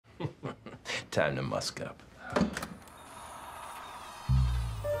Time to musk up.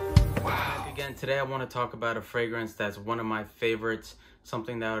 Wow. Again, today I want to talk about a fragrance that's one of my favorites,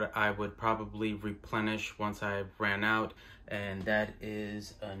 something that I would probably replenish once I ran out, and that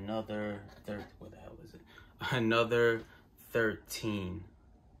is another what the hell is it? Another 13.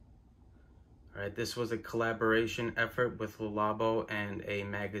 All right, this was a collaboration effort with Labo and a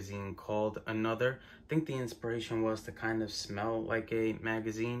magazine called Another. I think the inspiration was to kind of smell like a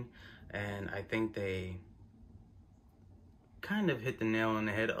magazine, and I think they kind of hit the nail on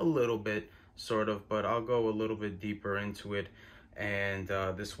the head a little bit, sort of, but I'll go a little bit deeper into it. And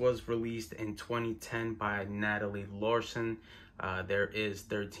this was released in 2010 by Natalie Larson. There is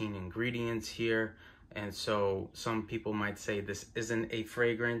 13 ingredients here, and so some people might say this isn't a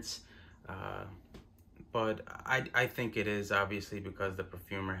fragrance, but I think it is, obviously, because the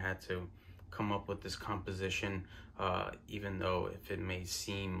perfumer had to come up with this composition, even though if it may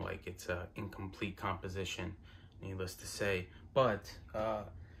seem like it's an incomplete composition, needless to say. But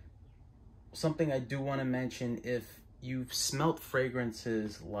something I do want to mention, if you've smelt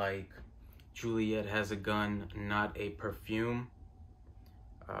fragrances like Juliet Has a Gun, Not a Perfume,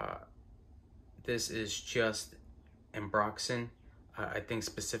 this is just Ambroxan. I think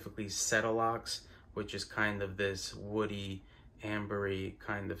specifically Cetilox, which is kind of this woody, ambery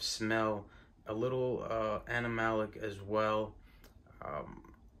kind of smell. A little animalic as well.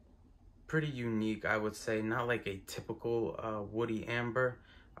 Pretty unique, I would say. Not like a typical woody amber.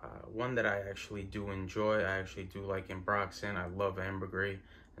 One that I actually do enjoy. I actually do like Ambroxan. I love ambergris,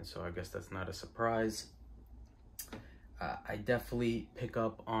 and so I guess that's not a surprise. I definitely pick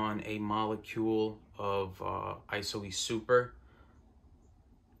up on a molecule of Isoe Super.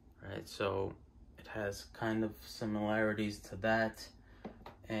 Right, so it has kind of similarities to that,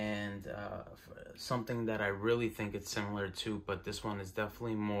 and something that I really think it's similar to, but this one is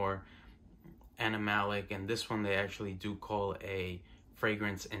definitely more animalic, and this one they actually do call a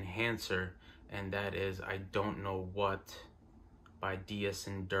fragrance enhancer, and that is I Don't Know What by Dias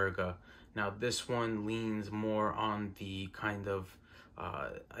and Durga. Now this one leans more on the kind of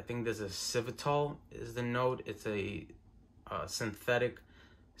I think there's a Civitol is the note. It's a synthetic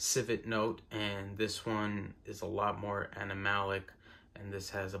civet note, and this one is a lot more animalic, and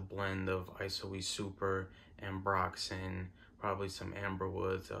this has a blend of Isoe Super, Ambroxan, probably some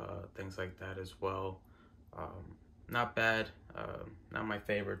amberwoods, things like that as well. Not bad, not my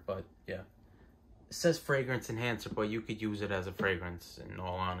favorite, but yeah. It says fragrance enhancer, but you could use it as a fragrance, in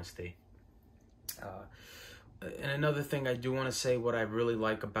all honesty. And another thing I do want to say, what I really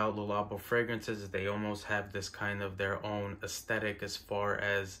like about Le Labo fragrances is they almost have this kind of their own aesthetic as far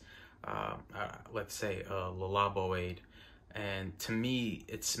as, let's say, Le Labo Aid. And to me,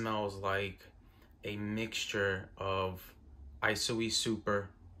 it smells like a mixture of Isoe Super,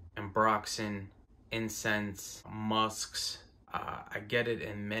 Ambroxan, incense, musks. I get it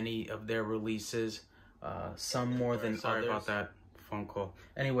in many of their releases, some more than others. Sorry about that phone call.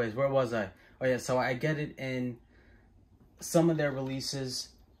 Anyways, where was I? Oh yeah, so I get it in some of their releases,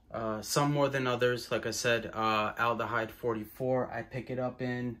 some more than others. Like I said, Aldehyde 44, I pick it up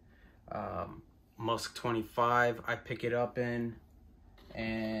in. Musk 25, I pick it up in.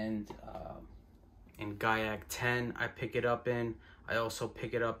 And in Gaiac 10, I pick it up in. I also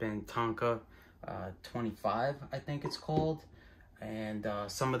pick it up in Tonka 25, I think it's called. And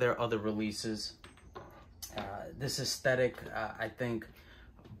some of their other releases. This aesthetic, I think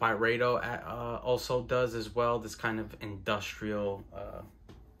Byredo also does as well. This kind of industrial,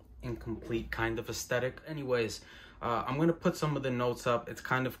 incomplete kind of aesthetic. Anyways, I'm going to put some of the notes up. It's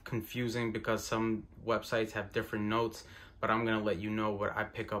kind of confusing because some websites have different notes, but I'm going to let you know what I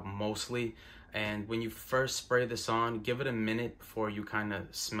pick up mostly. And when you first spray this on, give it a minute before you kind of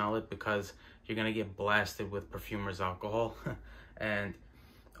smell it, because you're going to get blasted with perfumer's alcohol. And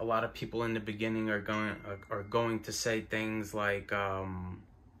a lot of people in the beginning are going to say things like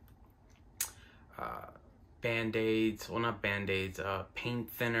Band-Aids, well, not Band-Aids, paint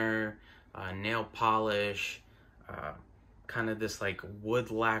thinner, nail polish, kind of this like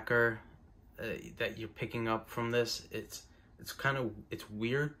wood lacquer that you're picking up from this. It's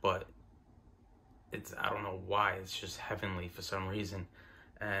weird, but I don't know why, it's just heavenly for some reason.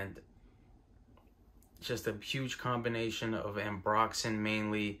 And just a huge combination of Ambroxan,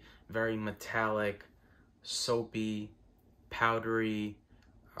 mainly very metallic, soapy, powdery,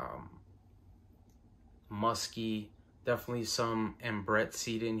 musky, definitely some ambrette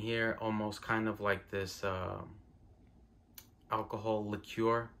seed in here, almost kind of like this alcohol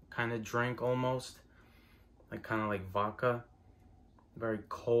liqueur kind of drink, almost like kind of like vodka. Very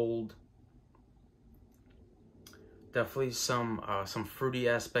cold, Definitely some fruity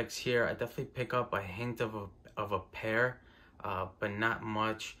aspects here. I definitely pick up a hint of a pear, but not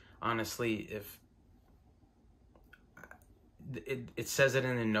much. Honestly, if it says it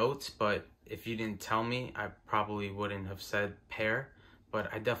in the notes, but if you didn't tell me, I probably wouldn't have said pear.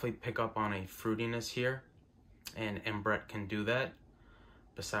 But I definitely pick up on a fruitiness here, and Brett can do that.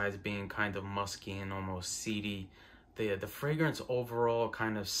 Besides being kind of musky and almost seedy, the fragrance overall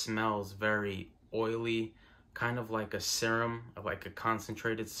kind of smells very oily, kind of like a serum, like a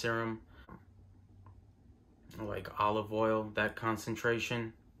concentrated serum, like olive oil, that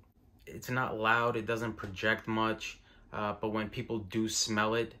concentration. It's not loud, it doesn't project much, but when people do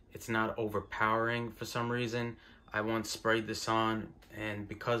smell it, it's not overpowering for some reason. I once sprayed this on, and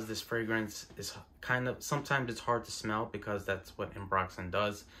because this fragrance is kind of, sometimes it's hard to smell because that's what Ambroxan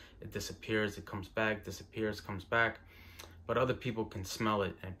does. It disappears, it comes back, disappears, comes back. But other people can smell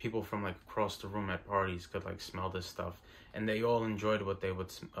it, and people from like across the room at parties could like smell this stuff, and they all enjoyed what they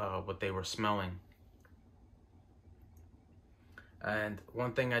were smelling. And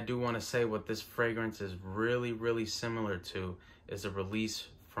one thing I do want to say, what this fragrance is really similar to is a release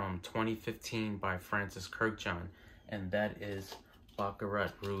from 2015 by Francis Kirkjohn, and that is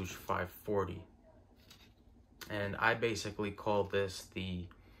Baccarat Rouge 540. And I basically call this the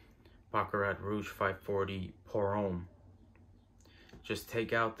Baccarat Rouge 540 Pour Homme. Just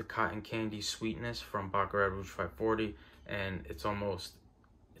take out the cotton candy sweetness from Baccarat Rouge 540, and it's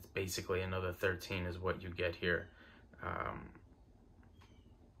basically another 13 is what you get here.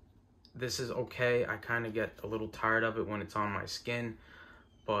 This is okay. I kind of get a little tired of it when it's on my skin,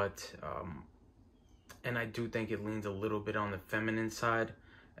 but and I do think it leans a little bit on the feminine side.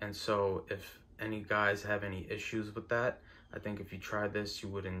 And so if any guys have any issues with that, I think if you try this, you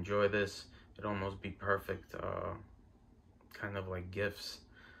would enjoy this. It'd almost be perfect, kind of like gifts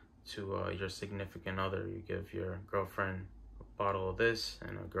to your significant other. You give your girlfriend a bottle of this,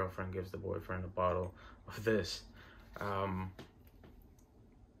 and a girlfriend gives the boyfriend a bottle of this.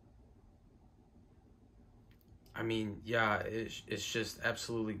 I mean, yeah, it's just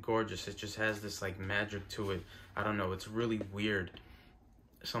absolutely gorgeous. It just has this like magic to it. I don't know, it's really weird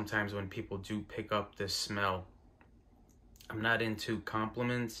sometimes when people do pick up this smell. I'm not into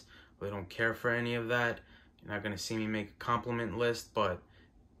compliments. I don't care for any of that. You're not gonna see me make a compliment list, but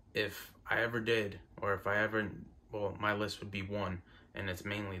if I ever did, or if I ever, well, my list would be one, and it's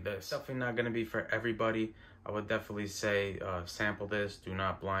mainly this. Definitely not gonna be for everybody. I would definitely say sample this, do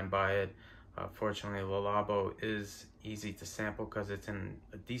not blind buy it. Fortunately, Labo is easy to sample because it's in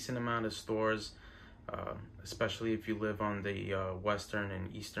a decent amount of stores, especially if you live on the western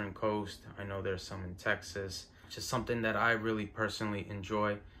and eastern coast. I know there's some in Texas. It's just something that I really personally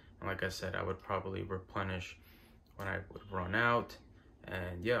enjoy. And like I said, I would probably replenish when I would run out.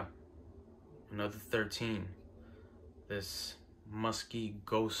 And yeah, another 13. This musky,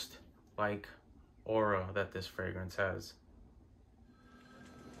 ghost-like aura that this fragrance has.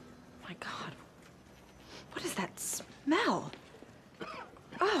 My God, what is that smell?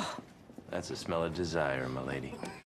 Oh. That's the smell of desire, my lady.